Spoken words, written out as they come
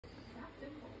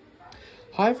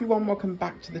Hi everyone, welcome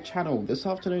back to the channel. This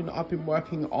afternoon I've been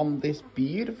working on this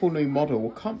beautiful new model.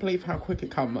 Can't believe how quick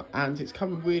it come, and it's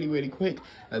come really quick.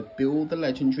 Build the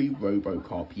legendary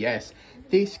Robocop. Yes,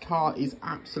 this car is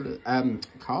absolute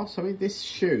this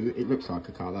shoe, it looks like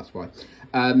a car, that's why.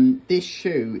 This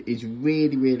shoe is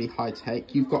really high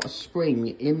tech. You've got a spring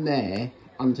in there.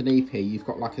 Underneath here you've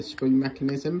got like a spring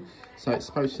mechanism, so it's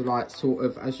supposed to, like, sort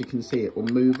of, as you can see, it will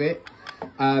move it.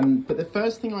 But the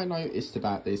first thing I noticed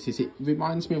about this is it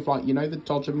reminds me of, like, you know, the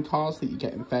Dodgem cars that you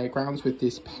get in fairgrounds with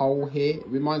this pole here. It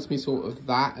reminds me sort of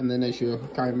that, and then as you're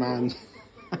going around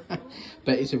but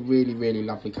it's a really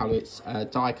lovely colour. It's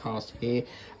die cast here,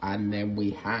 and then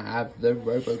we have the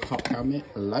Robocop helmet.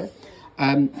 Hello.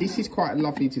 This is quite a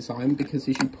lovely design because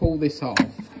as you pull this off,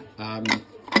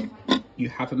 you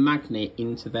have a magnet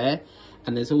into there,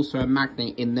 and there's also a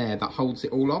magnet in there that holds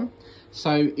it all on.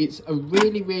 So it's a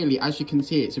really, as you can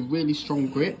see, it's a really strong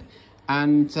grip.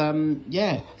 And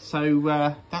yeah,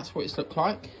 so that's what it's looked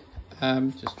like.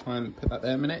 Just try and put that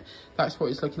there a minute. That's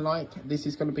what it's looking like. This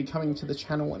is going to be coming to the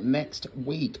channel next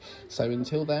week. So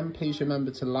until then, please remember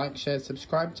to like, share,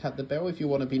 subscribe, tap the bell if you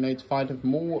want to be notified of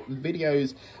more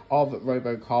videos of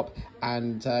Robocop,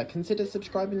 and consider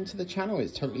subscribing to the channel.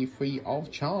 It's totally free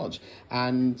of charge.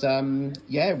 And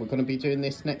yeah, we're going to be doing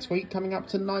this next week, coming up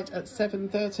tonight at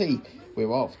 7:30.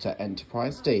 We're off to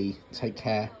Enterprise D. Take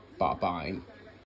care. Bye-bye.